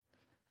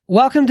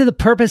Welcome to the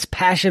Purpose,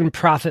 Passion,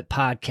 Profit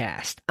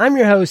podcast. I'm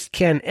your host,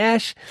 Ken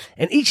Esch,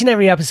 and each and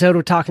every episode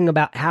we're talking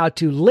about how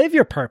to live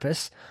your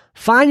purpose,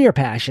 find your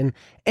passion,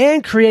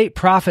 and create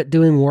profit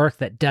doing work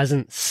that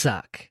doesn't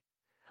suck.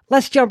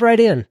 Let's jump right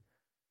in.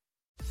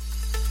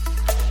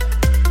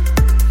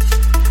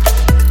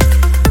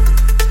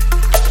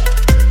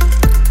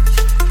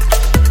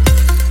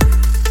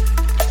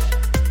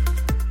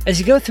 As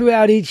you go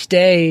throughout each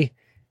day,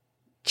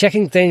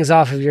 checking things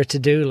off of your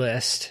to-do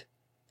list,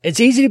 it's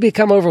easy to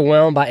become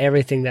overwhelmed by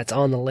everything that's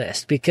on the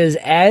list because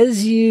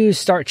as you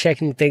start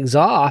checking things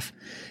off,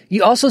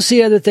 you also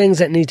see other things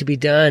that need to be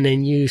done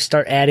and you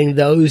start adding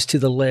those to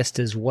the list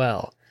as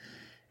well.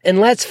 And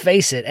let's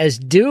face it, as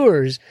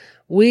doers,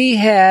 we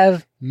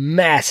have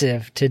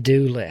massive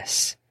to-do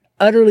lists,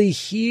 utterly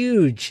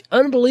huge,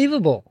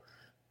 unbelievable.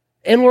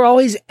 And we're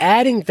always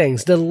adding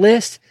things. The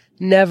list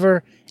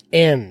never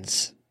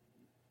ends.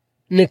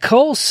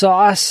 Nicole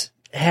Sauce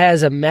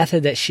has a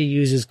method that she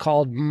uses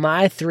called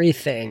My 3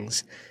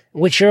 Things,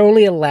 which you're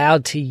only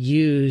allowed to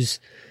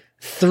use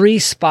 3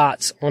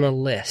 spots on a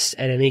list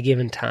at any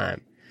given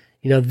time.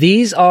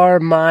 These are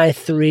my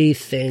 3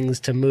 things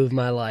to move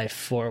my life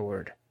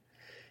forward.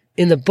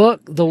 In the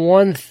book, The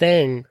One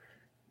Thing,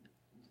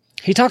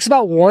 he talks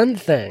about one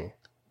thing.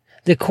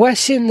 The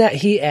question that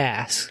he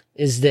asks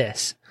is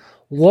this: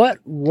 what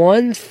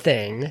one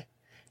thing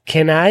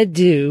can I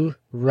do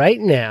right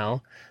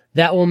now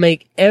that will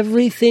make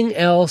everything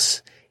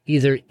else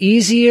either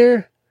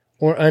easier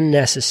or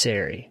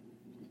unnecessary?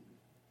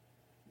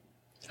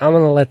 I'm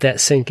going to let that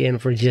sink in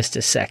for just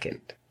a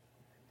second.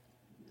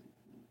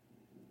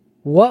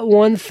 What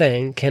one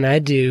thing can I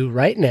do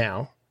right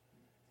now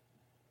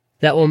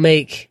that will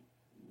make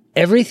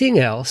everything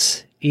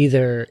else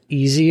either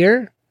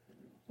easier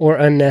or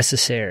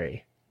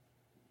unnecessary?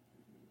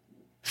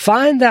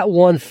 Find that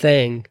one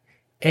thing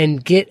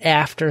and get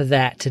after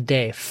that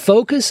today.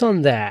 Focus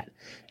on that.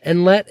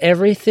 And let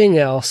everything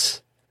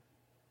else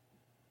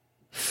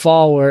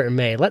fall where it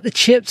may. Let the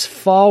chips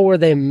fall where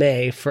they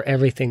may for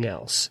everything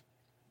else.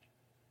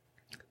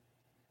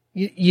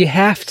 You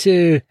have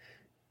to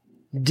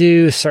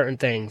do certain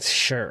things,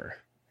 sure,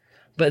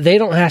 but they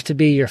don't have to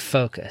be your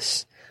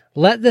focus.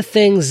 Let the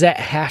things that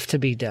have to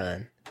be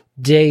done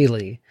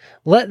daily,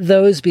 let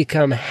those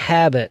become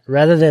habit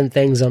rather than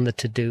things on the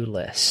to-do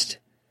list.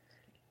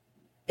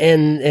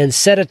 And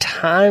set a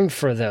time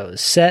for those.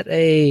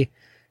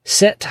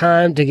 Set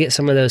time to get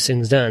some of those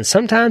things done.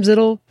 Sometimes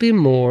it'll be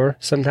more,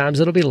 sometimes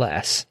it'll be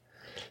less.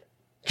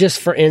 Just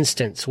for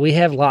instance, we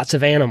have lots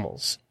of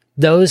animals.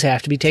 Those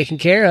have to be taken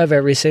care of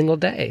every single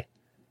day.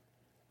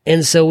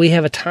 And so we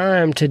have a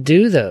time to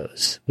do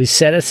those. We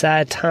set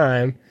aside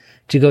time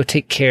to go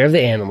take care of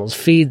the animals,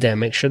 feed them,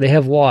 make sure they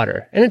have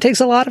water. And it takes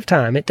a lot of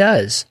time. It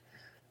does.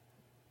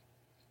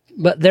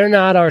 But they're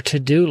not our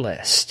to-do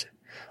list.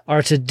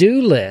 Our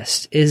to-do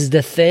list is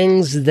the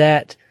things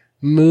that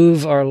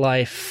move our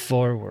life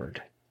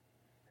forward.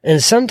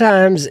 And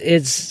sometimes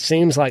it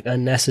seems like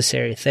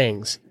unnecessary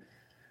things,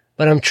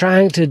 but I'm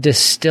trying to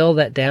distill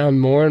that down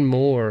more and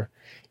more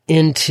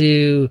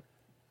into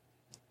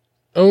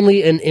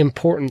only an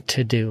important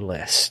to-do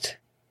list.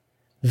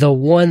 The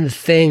one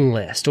thing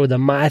list, or the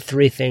My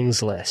 3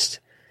 Things list.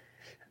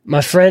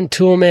 My friend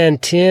Toolman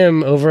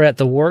Tim over at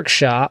The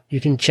Workshop, you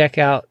can check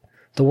out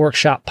The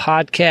Workshop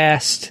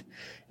podcast,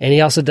 and he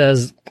also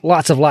does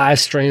lots of live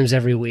streams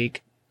every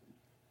week.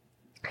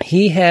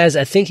 He has,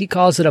 I think he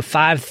calls it a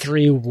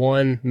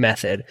 5-3-1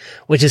 method,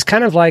 which is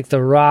kind of like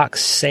the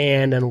rocks,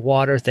 sand, and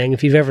water thing.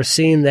 If you've ever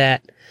seen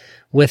that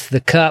with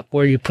the cup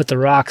where you put the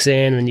rocks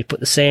in and you put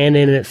the sand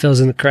in and it fills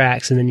in the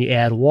cracks and then you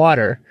add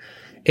water.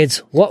 It's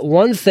what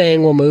one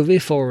thing will move you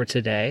forward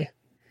today.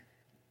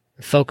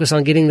 Focus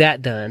on getting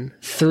that done.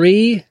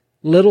 3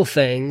 little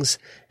things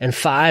and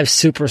 5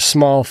 super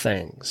small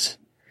things.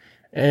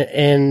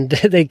 And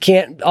they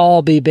can't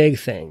all be big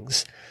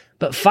things.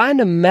 But find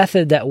a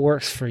method that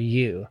works for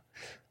you.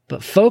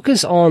 But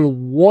focus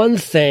on one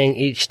thing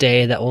each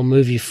day that will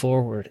move you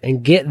forward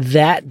and get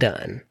that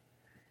done.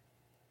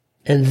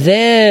 And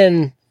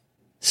then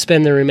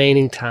spend the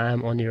remaining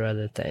time on your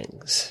other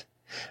things.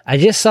 I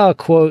just saw a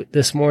quote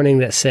this morning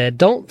that said,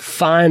 don't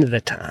find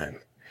the time,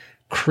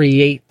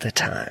 create the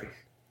time.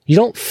 You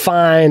don't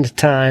find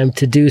time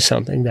to do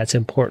something that's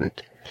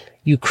important.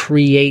 You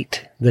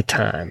create the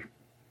time.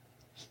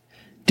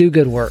 Do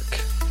good work.